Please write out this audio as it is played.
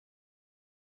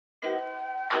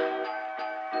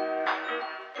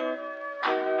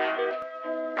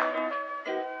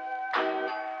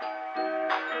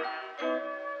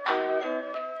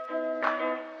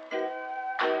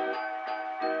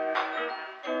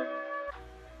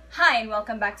Hi and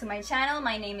welcome back to my channel.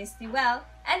 My name is Neuel,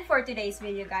 and for today's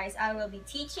video guys, I will be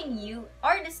teaching you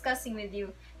or discussing with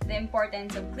you the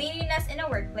importance of cleanliness in a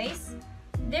workplace,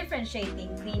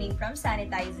 differentiating cleaning from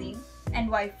sanitizing, and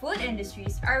why food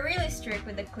industries are really strict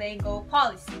with the CLAYGO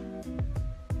policy.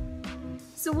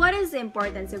 So what is the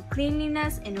importance of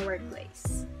cleanliness in a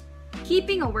workplace?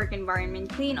 Keeping a work environment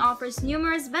clean offers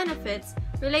numerous benefits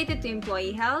related to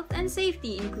employee health and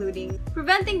safety, including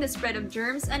preventing the spread of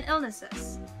germs and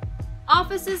illnesses.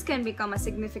 Offices can become a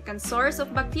significant source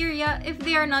of bacteria if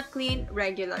they are not cleaned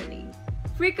regularly.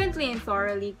 Frequently and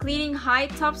thoroughly cleaning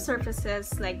high-top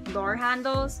surfaces like door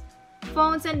handles,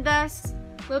 phones, and desks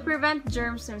will prevent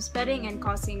germs from spreading and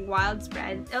causing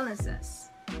widespread illnesses.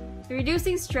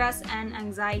 Reducing stress and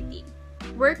anxiety.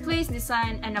 Workplace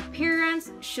design and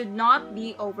appearance should not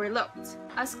be overlooked,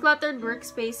 as cluttered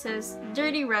workspaces,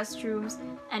 dirty restrooms,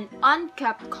 and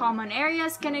unkept common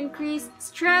areas can increase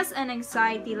stress and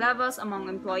anxiety levels among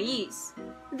employees.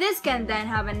 This can then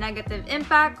have a negative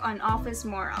impact on office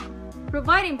morale.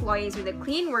 Provide employees with a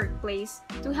clean workplace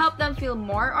to help them feel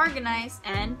more organized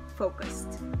and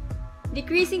focused.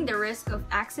 Decreasing the risk of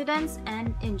accidents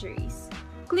and injuries.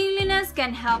 Cleanliness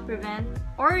can help prevent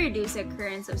or reduce the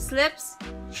occurrence of slips,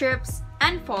 trips,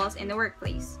 and falls in the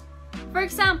workplace. For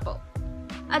example,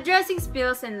 addressing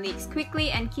spills and leaks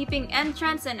quickly and keeping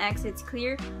entrance and exits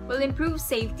clear will improve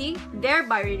safety,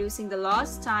 thereby reducing the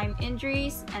lost time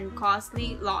injuries and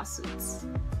costly lawsuits.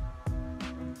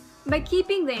 By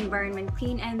keeping the environment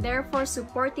clean and therefore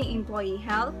supporting employee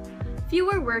health,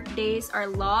 fewer work days are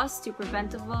lost to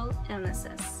preventable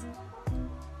illnesses.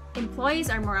 Employees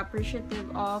are more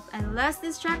appreciative of and less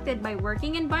distracted by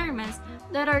working environments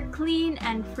that are clean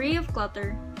and free of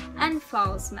clutter and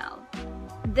foul smell.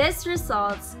 This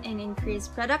results in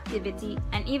increased productivity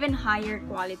and even higher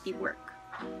quality work.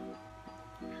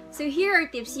 So here are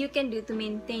tips you can do to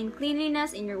maintain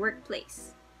cleanliness in your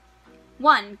workplace.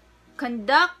 1.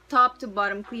 Conduct top to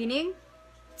bottom cleaning.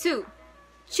 2.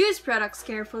 Choose products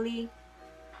carefully.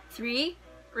 3.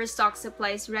 Restock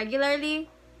supplies regularly.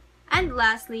 And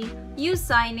lastly, use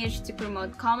signage to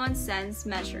promote common sense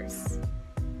measures.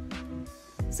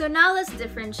 So now let's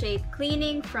differentiate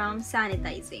cleaning from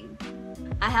sanitizing.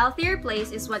 A healthier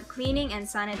place is what cleaning and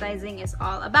sanitizing is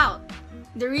all about.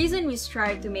 The reason we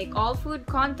strive to make all food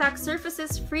contact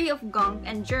surfaces free of gunk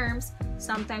and germs,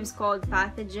 sometimes called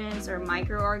pathogens or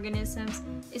microorganisms,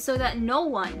 is so that no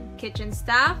one, kitchen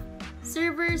staff,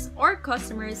 servers, or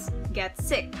customers, get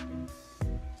sick.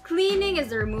 Cleaning is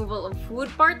the removal of food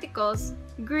particles,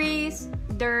 grease,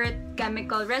 dirt,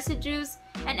 chemical residues,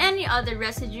 and any other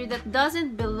residue that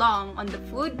doesn't belong on the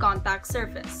food contact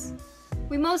surface.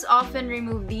 We most often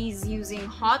remove these using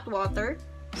hot water,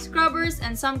 scrubbers,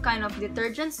 and some kind of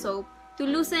detergent soap to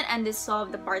loosen and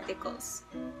dissolve the particles.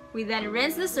 We then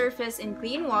rinse the surface in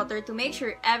clean water to make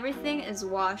sure everything is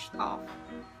washed off.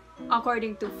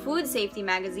 According to Food Safety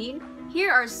magazine,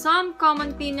 here are some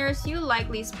common cleaners you'll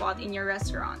likely spot in your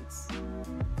restaurants.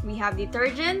 We have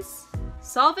detergents,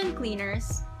 solvent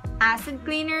cleaners, acid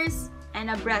cleaners,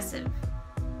 and abrasive.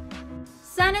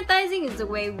 Sanitizing is the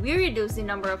way we reduce the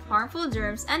number of harmful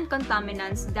germs and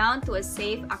contaminants down to a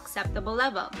safe, acceptable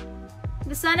level.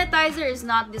 The sanitizer is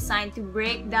not designed to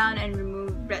break down and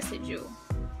remove residue.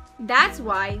 That's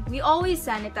why we always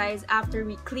sanitize after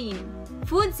we clean.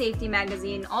 Food Safety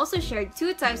magazine also shared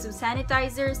 2 types of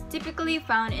sanitizers typically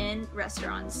found in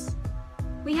restaurants.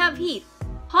 We have heat.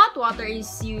 Hot water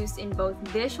is used in both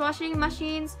dishwashing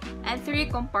machines and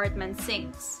 3-compartment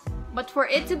sinks. But for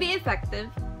it to be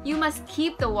effective, you must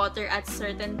keep the water at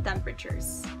certain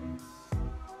temperatures.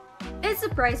 It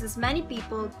surprises many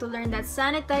people to learn that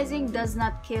sanitizing does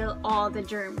not kill all the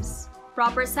germs.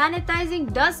 Proper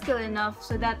sanitizing does kill enough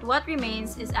so that what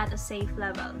remains is at a safe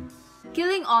level.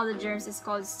 Killing all the germs is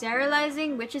called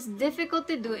sterilizing, which is difficult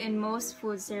to do in most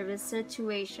food service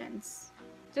situations.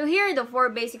 So here are the 4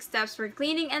 basic steps for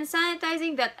cleaning and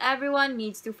sanitizing that everyone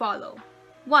needs to follow.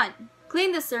 1.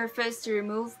 Clean the surface to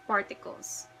remove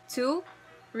particles. 2.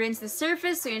 Rinse the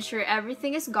surface to ensure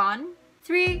everything is gone.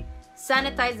 3.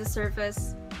 Sanitize the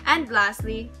surface. And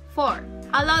lastly, 4.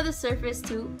 Allow the surface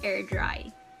to air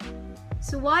dry.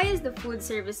 So why is the food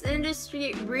service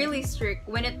industry really strict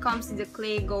when it comes to the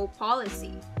CLAYGO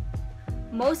policy?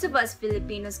 Most of us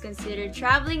Filipinos consider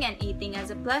traveling and eating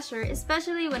as a pleasure,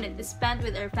 especially when it is spent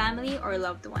with our family or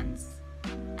loved ones.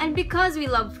 And because we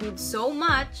love food so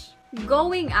much,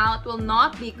 going out will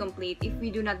not be complete if we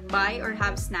do not buy or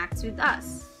have snacks with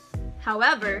us.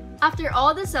 However, after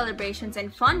all the celebrations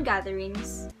and fun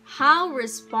gatherings, how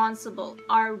responsible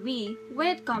are we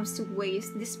when it comes to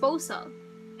waste disposal?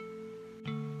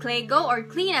 CLAYGO or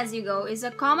clean as you go is a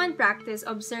common practice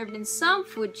observed in some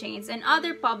food chains and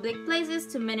other public places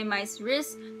to minimize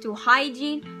risk to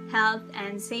hygiene, health,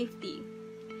 and safety.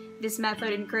 This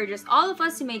method encourages all of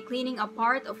us to make cleaning a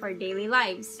part of our daily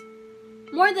lives.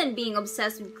 More than being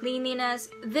obsessed with cleanliness,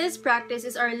 this practice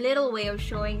is our little way of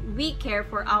showing we care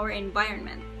for our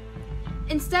environment.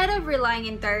 Instead of relying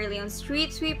entirely on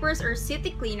street sweepers or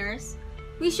city cleaners,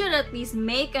 we should at least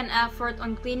make an effort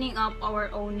on cleaning up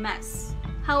our own mess.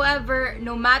 However,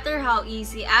 no matter how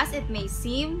easy as it may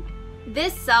seem,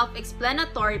 this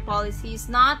self-explanatory policy is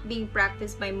not being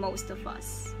practiced by most of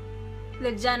us.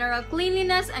 The general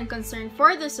cleanliness and concern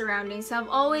for the surroundings have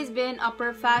always been a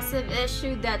pervasive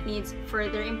issue that needs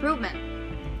further improvement.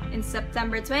 In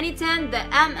September 2010, the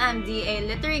MMDA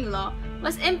littering law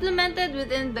was implemented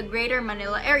within the Greater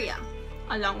Manila area.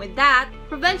 Along with that,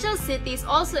 provincial cities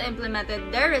also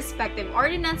implemented their respective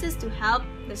ordinances to help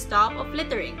the stop of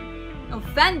littering.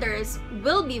 Offenders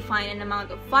will be fined an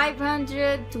amount of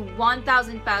 500 to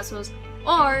 1,000 pesos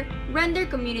or render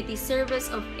community service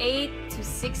of 8 to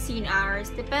 16 hours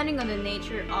depending on the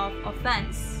nature of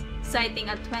offense. Citing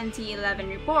a 2011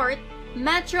 report,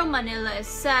 Metro Manila is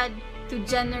said to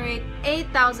generate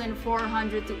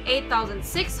 8,400 to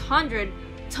 8,600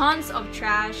 tons of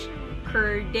trash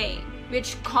per day,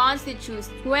 which constitutes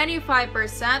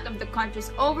 25% of the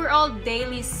country's overall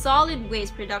daily solid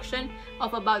waste production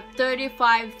of about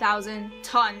 35,000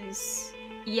 tons.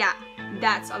 Yeah,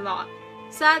 that's a lot.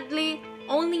 Sadly,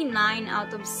 only 9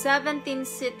 out of 17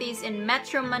 cities in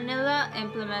Metro Manila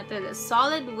implemented a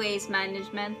solid waste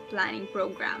management planning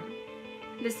program.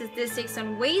 The statistics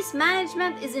on waste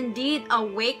management is indeed a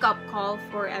wake-up call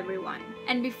for everyone.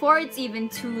 And before it's even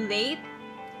too late,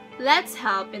 let's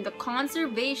help in the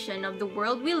conservation of the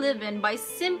world we live in by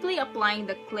simply applying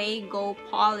the CLAYGO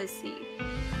policy.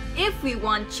 If we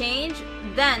want change,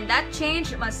 then that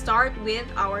change must start with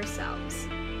ourselves.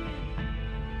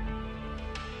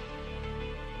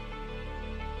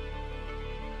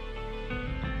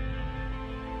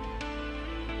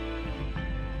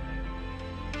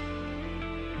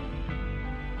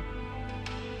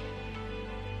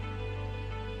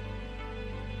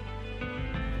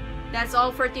 That's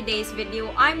all for today's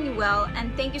video. I'm Neuel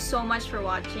and thank you so much for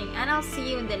watching, and I'll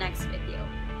see you in the next video.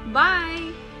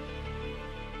 Bye!